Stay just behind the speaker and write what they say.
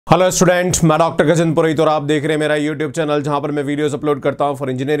Hello student, मैं doctor Gajendra पुरोहित और आप देख रहे हैं मेरा यूट्यूब चैनल जहां पर मैं वीडियोस अपलोड करता हूं for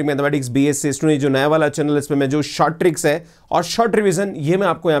engineering mathematics B.Sc student. जो नया वाला चैनल इस पे मैं जो शॉर्ट ट्रिक्स है और शॉर्ट रिवीजन ये मैं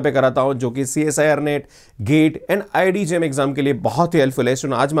आपको यहां पे कराता हूं जो कि CSIR net, gate and IIT-JAM exam के लिए बहुत ही हेल्पफुल है।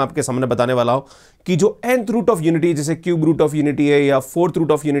 स्टूडेंट, आज मैं आपके सामने बताने वाला हूं कि जो nth रूट ऑफ यूनिटी जैसे क्यूब रूट ऑफ यूनिटी है या फोर्थ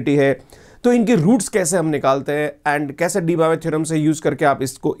रूट ऑफ यूनिटी है, तो इनके रूट्स कैसे हम निकालते हैं एंड कैसे डी-मोइवरे थ्योरम से यूज करके आप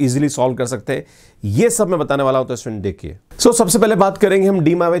इसको इजीली सॉल्व कर सकते हैं, ये सब मैं बताने वाला हूं। तो स्टूडेंट देखिए, सबसे पहले बात करेंगे हम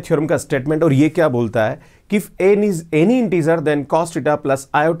डी-मोइवरे थ्योरम का स्टेटमेंट, और ये क्या बोलता है कि if n is any integer then cos theta plus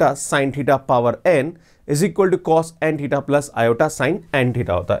iota sin theta power n is equal to cos n theta plus iota sin n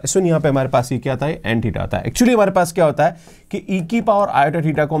theta होता है। इसमें यहां पे हमारे पास ये क्या आता है, n थीटा आता है। एक्चुअली हमारे पास क्या होता है कि e की पावर आयोटा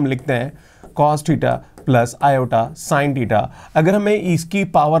थीटा को हम लिखते हैं cos theta plus iota sin theta. अगर मैं इसकी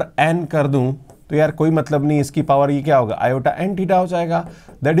पावर n कर दूं तो यार कोई मतलब नहीं, इसकी पावर ये क्या होगा, आयोटा n थीटा हो जाएगा।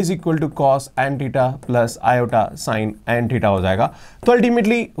 That is equal to cos n theta plus iota sin n theta हो जाएगा। तो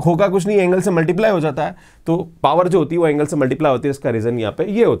अल्टीमेटली होगा कुछ नहीं, एंगल से मल्टीप्लाई हो जाता है, तो पावर जो होती है वो एंगल से मल्टीप्लाई होती है। इसका रीजन यहाँ पे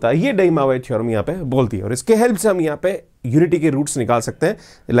ये होता है, ये डी-मोइवरे थ्योरम यहाँ पे बोलती है, और इसके हेल्प से हम यहाँ पे यूनिटी के रूट्स निकाल सकते हैं।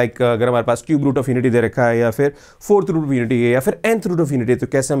 लाइक अगर हमारे पास क्यूब रूट ऑफ यूनिटी दे रखा है या फिर फोर्थ रूट ऑफ यूनिटी है या फिर nth रूट ऑफ यूनिटी है, तो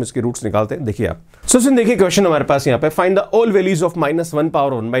कैसे हम इसके रूट्स निकालते हैं देखिए आप। सुन देखिए क्वेश्चन हमारे पास यहाँ पे, find the all values of -1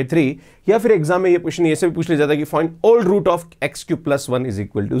 power 1/3, या फिर एग्जाम में ये क्वेश्चन ऐसे भी पूछ लिया जाता है कि find all root of x cube plus 1 is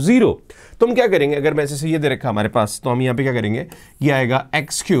equal to 0। तो हम क्या करेंगे, अगर मैं ऐसे ये दे रखा हमारे पास, तो हम यहाँ पे क्या करेंगे, ये आएगा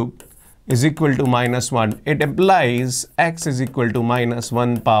x cube is equal to -1, it implies x is equal to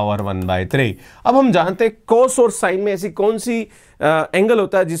 -1 power 1/3। अब हम जानते हैं cos और sin में ऐसी कौन सी एंगल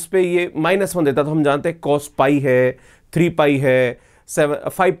होता है जिसपे ये -1 देता है, तो हम जानते हैं cos पाई है, 3 पाई है,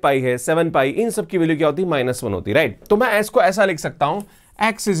 5 पाई है, 7 पाई, इन सब की वैल्यू क्या होती है, -1 होती है, राइट। तो मैं इसको ऐसा लिख सकता हूं,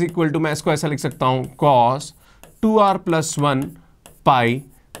 x इज इक्वल टू, मैं इसको ऐसा लिख सकता हूं cos 2r plus 1 pi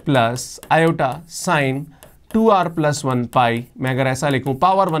plus iota sine 2r plus 1 पाई। मैं अगर ऐसा लिखूं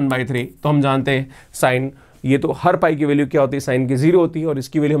पावर 1/3, तो हम जानते हैं साइन, ये तो हर पाई की वैल्यू क्या होती है, साइन की 0 होती है, और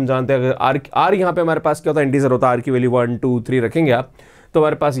इसकी वैल्यू हम जानते हैं अगर r यहाँ पे हमारे पास क्या होता है, इंटीजर होता है, r की वैल्यू 1 2 3 रखेंगे आप, तो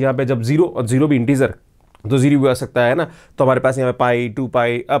हमारे पास यहाँ पे जब 0 और 0 भी इंटीजर तो 0 भी आ सकता है ना, तो हमारे पास यहाँ पे पाई 2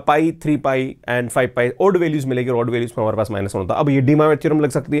 पाई पाई 3 पाई एंड 5 पाई ऑड वैल्यूज मिलेगी, और ऑड वैल्यूज में हमारे पास -1 होता है। अब ये डी-मोइवरे थ्योरम लग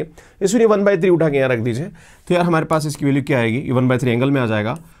सकती है, इसलिए 1/3 उठा के यहाँ रख दीजिए, तो यार हमारे पास इसकी वैल्यू क्या आएगी, ये 1/3 एंगल में आ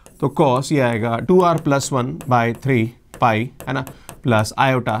जाएगा, तो cos ये आएगा 2r प्लस 1/3 पाई, है ना, प्लस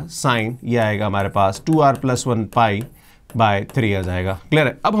आयोटा साइन ये आएगा हमारे पास 2r प्लस 1 पाई बाय 3 आ जाएगा। क्लियर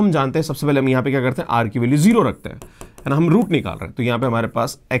है। अब हम जानते हैं, सबसे पहले हम यहाँ पे क्या करते हैं, r की वैल्यू 0 रखते हैं, है ना, हम रूट निकाल रहे हैं, तो यहाँ पे हमारे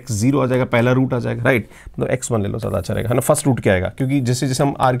पास x 0 आ जाएगा, पहला रूट आ जाएगा, राइट। तो x1 ले लो, ज़्यादा अच्छा रहेगा, है ना। फर्स्ट रूट क्या आएगा, क्योंकि जैसे जैसे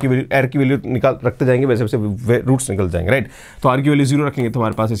हम r की वैल्यू निकाल रखते जाएंगे वैसे वैसे रूट्स निकल जाएंगे, राइट। तो r की वैल्यू 0 रखेंगे तो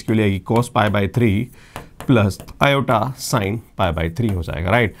हमारे पास इसकी वैल्यू आएगी cos π/3 प्लस आयोटा साइन π/3 हो जाएगा,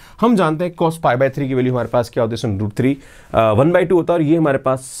 राइट। हम जानते हैं cos π/3 की वैल्यू हमारे पास क्या होती है, √3 1/2 होता है, और ये हमारे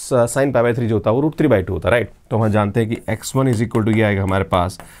पास साइन π/3 जो होता है वो √3/2 होता है, राइट। तो हम जानते हैं कि x1 इज इक्वल टू ये आएगा हमारे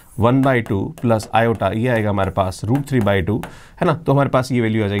पास 1/2 प्लस आयोटा ये आएगा हमारे पास √3/2, है ना। तो हमारे पास ये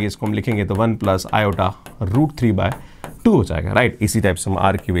वैल्यू आ जाएगी, इसको हम लिखेंगे तो 1 प्लस आयोटा √3/2 हो जाएगा, राइट। इसी टाइप से हम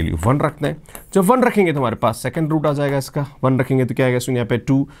r की वैल्यू 1 रखते हैं, जब 1 रखेंगे तो हमारे पास सेकंड रूट आ जाएगा इसका, 1 रखेंगे तो क्या आएगा, सुनिए यहाँ पे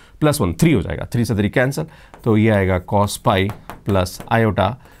 2 प्लस 1 3 हो जाएगा, 3 से 3 कैंसिल, तो ये आएगा cos pi plus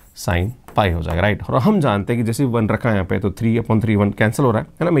iota sine pi हो जाएगा, राइट। और हम जानते हैं कि जैसे 1 रखा है यहाँ पे, तो 3/3 1 कैंसिल हो रहा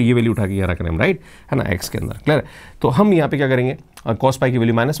है ना, मैं ये वैल्यू उठा के यहाँ रख रहे हैं, राइट, है ना, x के अंदर। क्लियर। तो हम यहाँ पे क्या करेंगे, cos पाई की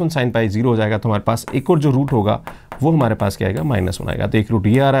वैल्यू -1 साइन पाई 0 हो जाएगा, तो हमारे पास एक और जो रूट होगा वो हमारे पास क्या आएगा, -1 आएगा। तो एक रूट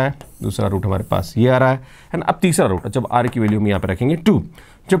ये आ रहा है, दूसरा रूट हमारे पास ये आ रहा है ना। अब तीसरा रूट, जब r की वैल्यू हम यहाँ पे रखेंगे 2,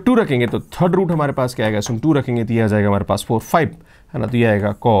 जब 2 रखेंगे तो थर्ड रूट हमारे पास क्या आएगा, 2 रखेंगे तो ये आ जाएगा हमारे पास 4 5, है ना। तो ये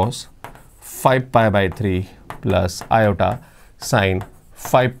आएगा cos 5 π/3 प्लस आयोटा साइन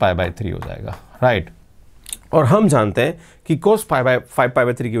 5 π/3 हो जाएगा, राइट। और हम जानते हैं कि cos 5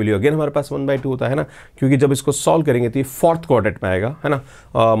 π/3 की वैल्यू अगेन हमारे पास 1/2 होता है ना, क्योंकि जब इसको सॉल्व करेंगे तो ये फोर्थ क्वाड्रेंट में आएगा, है ना,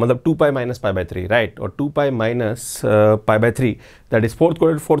 मतलब 2 पाई माइनस π/3, राइट। और 2 pi minus π/3 that is fourth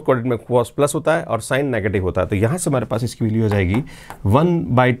quadrant में cos प्लस होता है और साइन नेगेटिव होता है, तो यहाँ से हमारे पास इसकी वैल्यू हो जाएगी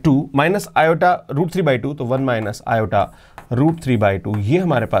 1/2 माइनस आयोटा √3/2, तो 1 माइनस आयोटा √3/2, ये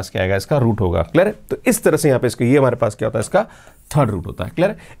हमारे पास क्या आएगा, इसका रूट होगा। क्लियर है। तो इस तरह से यहाँ पे इसका ये हमारे पास क्या होता है, इसका थर्ड रूट होता है। क्लियर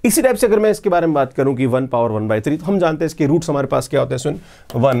है। इसी टाइप से अगर मैं इसके बारे में बात करूं कि 1 पावर 1/3, तो हम जानते हैं इसके रूट्स हमारे पास क्या होते हैं, सुन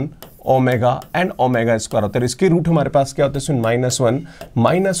 1 ओमेगा एंड ओमेगा स्क्वायर होता है, इसके रूट हमारे पास क्या होते हैं, सुन -1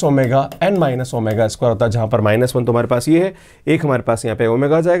 minus omega and minus omega square होता है, जहां पर -1 तो हमारे पास ये है, एक हमारे पास यहाँ पे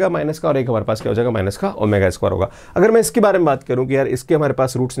ओमेगा आ जाएगा माइनस का, और एक हमारे पास क्या हो जाएगा, माइनस का ओमेगा स्क्वायर होगा। अगर मैं इसके बारे में बात करूं कि यार इसके हमारे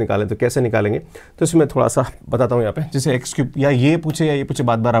पास रूट्स निकालें तो कैसे निकालेंगे, तो इसमें थोड़ा सा बताता हूँ यहाँ पे। जैसे x क्यूब या ये पूछे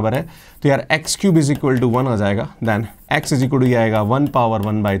बात बराबर है, तो यार x cube is equal to 1 आ जाएगा, then x is equal to ये आएगा 1 पावर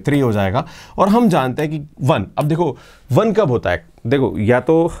 1/3 हो जाएगा। और हम जानते हैं कि 1, अब देखो 1 कब होता है, देखो या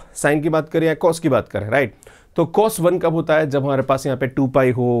तो साइन की बात करें या कॉस की बात करें, राइट। तो cos 1 कब होता है, जब हमारे पास यहाँ पे 2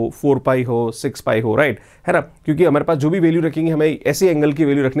 पाई हो, 4 पाई हो, 6 पाई हो, राइट, है ना। क्योंकि हमारे पास जो भी वैल्यू रखेंगे हमें ऐसे एंगल की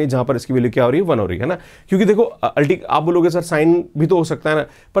वैल्यू रखनी है जहां पर इसकी वैल्यू क्या हो रही है, 1 हो रही है ना। क्योंकि देखो आप बोलोगे सर साइन भी तो हो सकता है ना,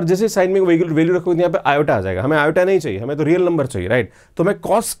 पर जैसे साइन में वैल्यू रखोगे यहाँ पे आयोटा आ जाएगा, हमें आयोटा नहीं चाहिए, हमें तो रियल नंबर चाहिए, राइट। तो हमें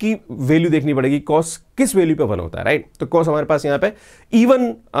कॉस की वैल्यू देखनी पड़ेगी, कॉस किस वैल्यू पे 1 होता है, राइट। तो कॉस हमारे पास यहाँ पे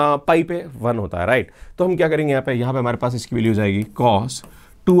इवन पाई पे 1 होता है, राइट। तो हम क्या करेंगे यहाँ पे हमारे पास इसकी वैल्यू हो जाएगी cos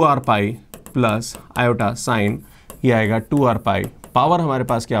 2r pi plus iota sine, ये आएगा 2r पाई, पावर हमारे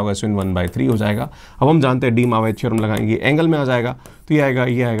पास क्या होगा, इसमें 1/3 हो जाएगा। अब हम जानते हैं डी-मोivre थ्योरम लगाएंगे, एंगल में आ जाएगा, तो ये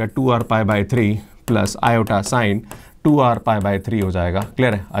आएगा 2r पाई/3 plus iota sine 2r पाई/3 हो जाएगा।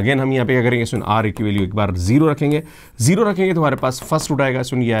 क्लियर है। अगेन हम यहाँ पे क्या करेंगे, इसमें r की वैल्यू एक बार 0 रखेंगे, 0 रखेंगे तो हमारे पास फर्स्ट रूट आएगा,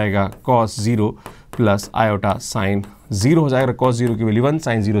 इसमें ये आएगा cos 0 प्लस आयोटा साइन 0 हो जाएगा। cos 0 की वैल्यू 1,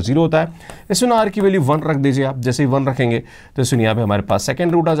 साइन 0 0 होता है। इसमें r की वैल्यू 1 रख दीजिए आप, जैसे ही 1 रखेंगे तो इसमें यहाँ पे हमारे पास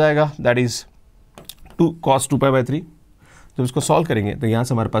सेकेंड रूट आ जाएगा, दैट इज cos 2 पाई/3। जब इसको सॉल्व करेंगे तो यहाँ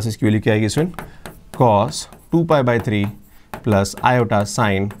से हमारे पास इसकी वैल्यू क्या आएगी, इसमें cos 2 पाई/3 प्लस आयोटा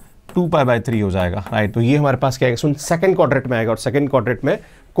साइन 2 पाई/3 हो जाएगा, राइट। तो ये हमारे पास क्या आएगा, सेकंड क्वाड्रेंट में आएगा, और सेकंड क्वाड्रेंट में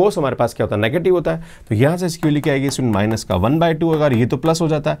कोस हमारे पास क्या होता है, नेगेटिव होता है। तो यहाँ से इसकी वैल्यू क्या आएगी, इसमें माइनस का 1/2 होगा, और ये तो प्लस हो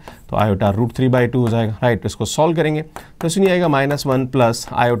जाता है, तो आयोटा √3/2 हो जाएगा, राइट। तो इसको सॉल्व करेंगे तो इसमें आएगा -1 प्लस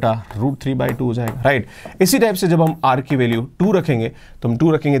आयोटा √3/2 हो जाएगा, राइट। इसी टाइप से जब हम r की वैल्यू 2 रखेंगे तो हम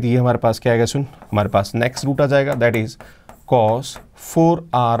 2 रखेंगे तो ये हमारे पास क्या आएगा, हमारे पास नेक्स्ट रूट आ जाएगा, that is cos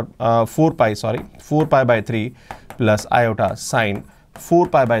 4 पाई/3 plus iota sine 4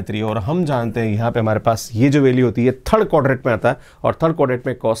 पाई/3। और हम जानते हैं यहाँ पे हमारे पास ये जो वैल्यू होती है थर्ड क्वाड्रेंट में आता है, और थर्ड क्वाड्रेंट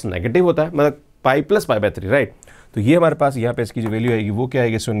में cos नेगेटिव होता है, मतलब पाई प्लस पाई/3, राइट। तो ये हमारे पास यहाँ पे इसकी जो वैल्यू आएगी वो क्या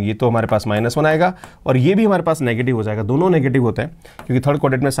आएगी, ये तो हमारे पास -1 आएगा, और ये भी हमारे पास नेगेटिव हो जाएगा, दोनों नेगेटिव होते हैं क्योंकि थर्ड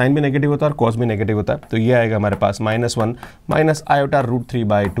क्वाड्रेंट में साइन भी नेगेटिव होता है और cos भी नेगेटिव होता है। तो ये आएगा हमारे पास -1 माइनस आयोटा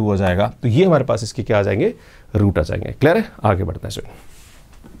 √3/2 हो जाएगा। तो ये हमारे पास इसके क्या आ जाएंगे, रूट आ जाएंगे। क्लियर है, आगे बढ़ते हैं।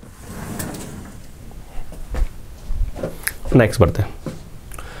 नेक्स्ट बढ़ते हैं।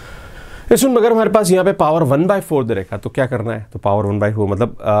 इसमें अगर हमारे पास यहाँ पे पावर 1/4 दे रखा तो क्या करना है, तो पावर 1/4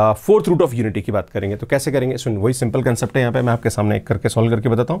 मतलब फोर्थ रूट ऑफ यूनिटी की बात करेंगे तो कैसे करेंगे। इसमें वही सिंपल कंसेप्ट है, यहाँ पे मैं आपके सामने एक करके सॉल्व करके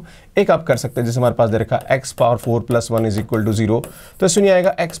बताता हूँ। एक आप कर सकते हैं, जैसे हमारे पास दे रखा x पावर 4 + 1 = 0, तो इसमें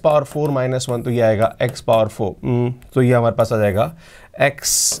आएगा x पावर 4 - 1, तो ये आएगा x पावर 4, तो ये हमारे पास आ जाएगा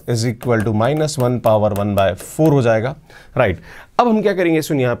x = -1 पावर 1/4 हो जाएगा, राइट। अब हम क्या करेंगे,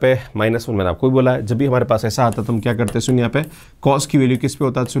 सुन यहाँ पे -1 मैंने आपको भी बोला है, जब भी हमारे पास ऐसा आता है तो हम क्या करते हैं, सुन यहाँ पे cos की वैल्यू किस पे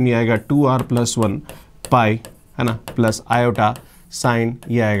होता है, सुन आएगा 2r + 1 पाई, है ना, प्लस आयोटा साइन,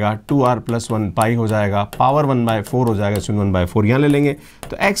 ये आएगा 2r + 1 पाई हो जाएगा, पावर 1/4 हो जाएगा, सुन 1/4 यहाँ ले लेंगे,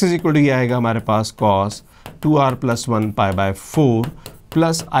 तो x = ये आएगा हमारे पास cos 2r + 1 पाई/4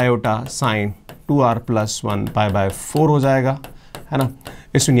 plus iota sine 2r + 1 पाई/4 हो जाएगा, है ना।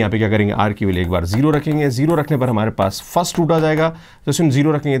 इसमें यहाँ पे क्या करेंगे, r की वैल्यू एक बार 0 रखेंगे, 0 रखने पर हमारे पास फर्स्ट रूट आ जाएगा, तो इसमें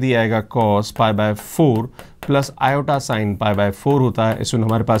 0 रखेंगे तो ये आएगा cos π/4 प्लस आयोटा साइन π/4 होता है। इसमें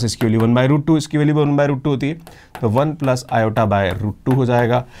हमारे पास इसकी वैल्यू 1/√2, इसकी वैल्यू 1/√2 होती है, तो 1 प्लस आयोटा /√2 हो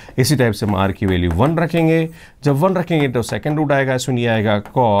जाएगा। इसी टाइप से हम r की वैल्यू 1 रखेंगे, जब 1 रखेंगे तो सेकेंड रूट आएगा, इसमें ये आएगा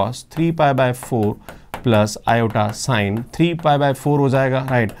cos 3π/4 प्लस आयोटा साइन 3π/4 हो जाएगा,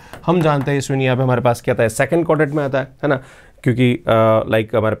 राइट। हम जानते हैं इसमें यहाँ पे हमारे पास क्या आता है, सेकंड क्वाड्रेंट में आता है ना, क्योंकि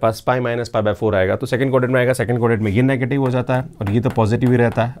लाइक हमारे पास पाई माइनस π/4 आएगा, तो सेकंड क्वाड्रेंट में आएगा, सेकंड क्वाड्रेंट में ये नेगेटिव हो जाता है और ये तो पॉजिटिव ही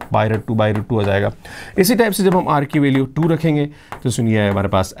रहता है, /√2 हो जाएगा। इसी टाइप से जब हम r की वैल्यू 2 रखेंगे तो सुनिए हमारे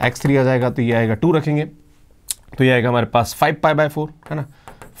पास x3 आ जाएगा, तो ये आएगा 2 रखेंगे तो ये आएगा हमारे पास 5π/4, है ना,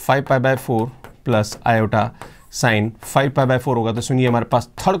 5π/4 प्लस आयोटा साइन 5π/4 होगा, तो सुनिए हमारे पास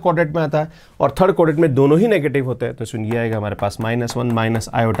थर्ड क्वाड्रेंट में आता है और थर्ड क्वाड्रेंट में दोनों ही नेगेटिव होते हैं, तो सुनिए आएगा हमारे पास -1 माइनस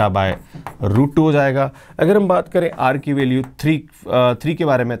आयोटा /√2 हो जाएगा। अगर हम बात करें r की वैल्यू 3 के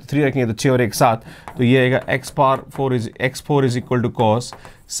बारे में, तो 3 रखेंगे तो 6 और 1 7, तो ये आएगा x4 = cos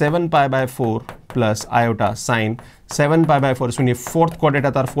 7π/4 plus iota sine 7π/4। सुनिए फोर्थ क्वाड्रेंट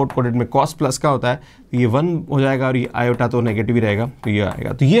आता है, फोर्थ क्वाड्रेंट में cos प्लस का होता है, तो ये 1 हो जाएगा और ये आयोटा तो नेगेटिव ही रहेगा, तो ये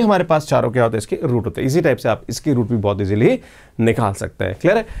आएगा। तो ये हमारे पास चारों क्या होते हैं, इसके रूट होते हैं। इसी टाइप से आप इसके रूट भी बहुत इजीली निकाल सकते हैं।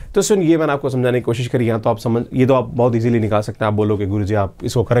 क्लियर है। तो सुन ये मैंने आपको समझाने की कोशिश करी, यहाँ तो आप समझ, ये तो आप बहुत इजीली निकाल सकते हैं। आप बोलोगे गुरुजी आप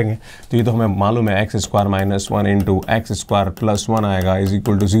इसको करेंगे, तो ये तो हमें मालूम है x² - 1 x² + 1 आएगा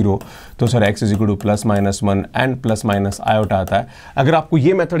 = 0, तो सर x = +-1 एंड +- आयोटा आता है। अगर आपको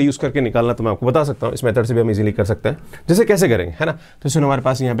ये मेथड यूज़ करके निकालना तो मैं आपको बता सकता हूँ, इस मेथड से भी हम इजीली कर सकते हैं। जैसे कैसे करेंगे, है ना, तो सुन हमारे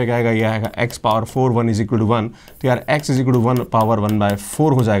पास यहाँ पे क्या आएगा, ये आएगा x पावर 4 1 = 1, तो यार x = 1 पावर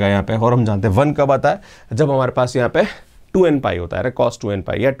 1/4 हो जाएगा यहाँ पे। और हम जानते हैं 1 कब आता है, जब हमारे पास यहाँ पे 2n पाई होता है, cos 2n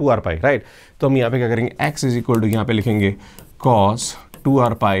पाई या 2r पाई, राइट। तो हम यहाँ पे क्या करेंगे, x इज इक्वल टू यहाँ पे लिखेंगे cos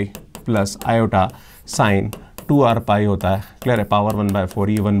 2r pi plus iota sine 2r पाई होता है, क्लियर है, पावर 1/4,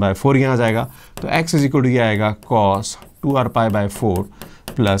 ये 1/4 यहाँ आ जाएगा, तो x इज इक्वल टू ये आएगा cos 2r pi by 4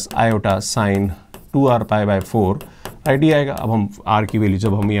 plus iota sine 2r pi by 4, right, ये आएगा। अब हम r की वैल्यू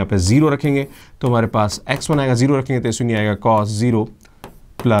जब हम यहाँ पे 0 रखेंगे तो हमारे पास x1 आएगा, 0 रखेंगे तो इसमें आएगा cos 0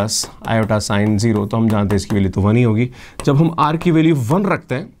 प्लस आयोटा साइन 0, तो हम जानते हैं इसकी वैल्यू तो 1 ही होगी। जब हम r की वैल्यू 1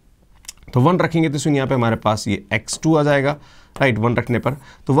 रखते हैं तो 1 रखेंगे तो सुनिए यहाँ पे हमारे पास ये x2 आ जाएगा, राइट, 1 रखने पर,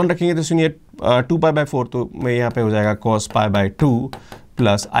 तो 1 रखेंगे तो सुनिए 2 पाई बाई 4, तो मैं यहाँ पे हो जाएगा cos pi by 2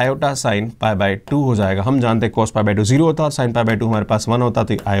 plus iota sine pi by 2 हो जाएगा। हम जानते हैं cos पाई बाई 2 0 होता है और साइन पाई बाई 2 हमारे पास 1 होता है,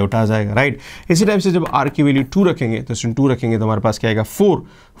 तो आयोटा आ जाएगा, राइट। इसी टाइप से जब r की वैल्यू 2 रखेंगे तो 2 रखेंगे तो हमारे पास क्या आएगा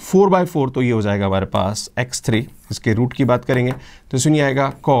 4/4, तो ये हो जाएगा हमारे पास x3। इसके रूट की बात करेंगे तो सुनिए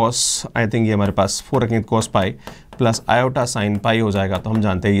आएगा cos, आई थिंक ये हमारे पास 4 रखेंगे cos pi plus iota sine pi हो जाएगा, तो हम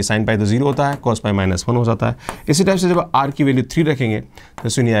जानते हैं ये साइन पाई तो 0 होता है, cos पाई -1 हो जाता है। इसी टाइप से जब r की वैल्यू 3 रखेंगे तो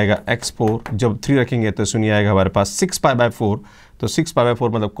सुनिए आएगा x4, जब 3 रखेंगे तो सुनिए आएगा हमारे पास 6 पाई बाई 4, तो 6 पाई बाई 4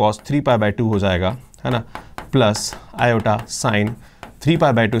 मतलब cos 3 पाई बाई 2 हो जाएगा, है ना, plus iota sine 3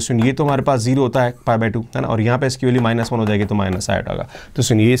 pi by 2, सुनिए ये तो हमारे पास 0 होता है पाई बाई 2, है ना, और यहाँ पे इसकी वैल्यू -1 हो जाएगी तो माइनस आयोटा होगा, तो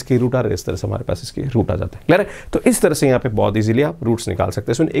सुनिए इसके रूट आ रहे, इस तरह से हमारे पास इसके रूट आ जाते हैं, क्लियर है। तो इस तरह से यहाँ पे बहुत इजीली आप रूट्स निकाल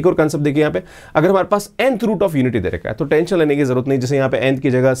सकते हैं। सुनिए एक और कंसेप्ट देखिए, यहाँ पे अगर हमारे पास nth रूट ऑफ यूनिटी दे रखा है तो टेंशन लेने की जरूरत नहीं, जैसे यहाँ पे nth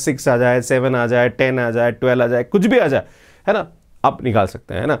की जगह 6 आ जाए, 7 आ जाए, 10 आ जाए, 12 आ जाए, कुछ भी आ जाए, है ना, आप निकाल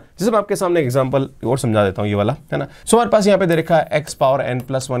सकते हैं, है ना। जैसे मैं आपके सामने एग्जांपल और समझा देता हूँ ये वाला, है ना। सो हमारे पास यहाँ पे दे रखा है x power n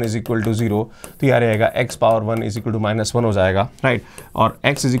plus 1 is equal to 0, तो ये रहेगा x power 1 is equal to -1 हो जाएगा, राइट, और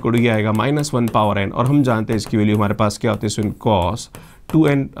x इज इक्वल टू ये आएगा -1 पावर n, और हम जानते हैं इसकी वैल्यू हमारे पास क्या होती है, सुन cos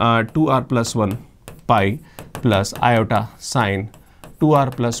 2r plus 1 pi plus iota sine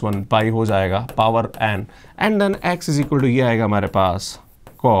 2r plus 1 पाई हो जाएगा power n, and then x is equal to ये आएगा हमारे पास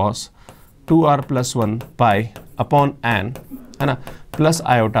cos 2r plus 1 pi upon n, है ना, प्लस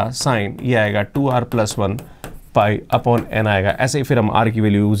आयोटा साइन ये आएगा 2r plus 1 pi upon n आएगा। ऐसे ही फिर हम r की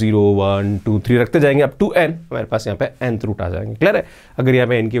वैल्यू 0 1 2 3 रखते जाएंगे अप टू n, हमारे पास यहाँ पे nth रूट आ जाएंगे, क्लियर है। अगर यहाँ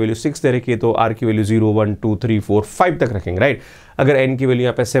पे n की वैल्यू 6 दे रखी है तो r की वैल्यू 0 1 2 3 4 5 तक रखेंगे, राइट। अगर n की वैल्यू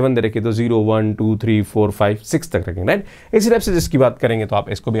यहाँ पे 7 दे रखी है तो 0 1 2 3 4 5 6 तक रखेंगे, राइट। इसी टाइप से जिसकी बात करेंगे तो आप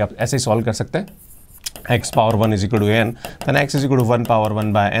इसको भी आप ऐसे ही सॉल्व कर सकते हैं, x power 1 is equal to n, then x is equal to 1 power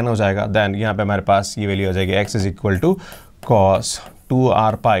 1 bye n हो जाएगा, देन यहाँ पे हमारे पास ये वैल्यू हो जाएगी x is equal to cos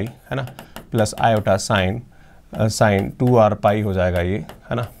 2r पाई, है ना, प्लस आयोटा साइन 2r पाई हो जाएगा, ये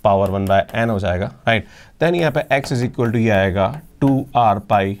है ना, पावर 1 बाय n हो जाएगा, राइट। देन यहाँ पे x इज इक्वल टू ये आएगा 2r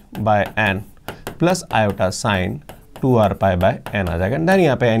pi by n plus iota sine 2r pi by n आ जाएगा। देन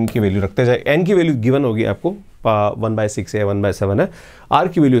यहाँ पे n की वैल्यू रखते जाए, n की वैल्यू गिवन होगी आपको 1/6 है, 1/7 है, r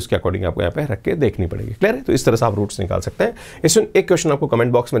की वैल्यू उसके अकॉर्डिंग आपको यहाँ पे रख के देखनी पड़ेगी, क्लियर है। तो इस तरह से आप रूट्स निकाल सकते हैं। इसमें एक क्वेश्चन आपको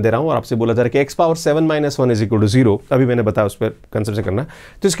कमेंट बॉक्स में दे रहा हूँ और आपसे बोला जा रहा है कि x power 7 - 1 is equal to 0, अभी मैंने बताया उस पर कंसेप्ट से करना।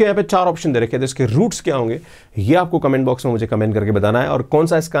 तो इसके यहाँ पे 4 ऑप्शन दे रखे हैं, तो इसके रूट्स क्या होंगे ये आपको कमेंट बॉक्स में मुझे कमेंट करके बताना है, और कौन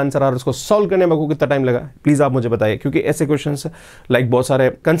सा इसका आंसर आ रहा है उसको सॉल्व करने में आपको कितना टाइम लगा प्लीज़ आप मुझे बताइए, क्योंकि ऐसे क्वेश्चन लाइक बहुत सारे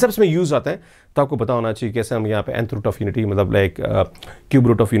कंसेप्ट में यूज आते हैं, तो आपको पता होना चाहिए कैसे हम यहाँ पे nth रूट ऑफ यूनिटी, मतलब like cube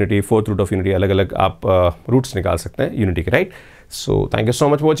root of unity, 4th root of unity, अलग अलग आप रूट्स निकाल सकते हैं यूनिटी के, right. So thank you so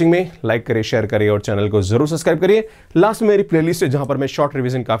much watching में, लाइक करिए, शेयर करिए और चैनल को जरूर सब्सक्राइब करिए। लास्ट में मेरी प्लेलिस्ट है जहां पर मैं शॉर्ट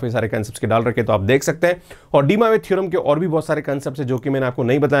रिवीजन काफी सारे कंसेप्ट्स के डाल रखे, तो आप देख सकते हैं, और de-moivre थ्योरम के और भी बहुत सारे कंसेप्ट्स हैं जो कि मैंने आपको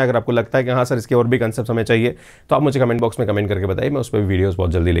नहीं बताया। अगर आपको लगता है कि हाँ सर इसके और भी कंसेप्ट हमें चाहिए तो आप मुझे कमेंट बॉक्स में कमेंट करके बताइए, मैं उस पर वीडियोस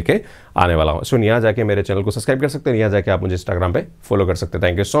बहुत जल्दी लेके आने वाला हूँ। सो यहाँ जाके मेरे चैनल को सब्सक्राइब कर सकते हैं, यहाँ जाके आप मुझे इंस्टाग्राम पे फॉलो कर सकते हैं।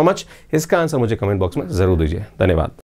 Thank you so much. इसका आंसर मुझे कमेंट बॉक्स में जरूर दीजिए। धन्यवाद।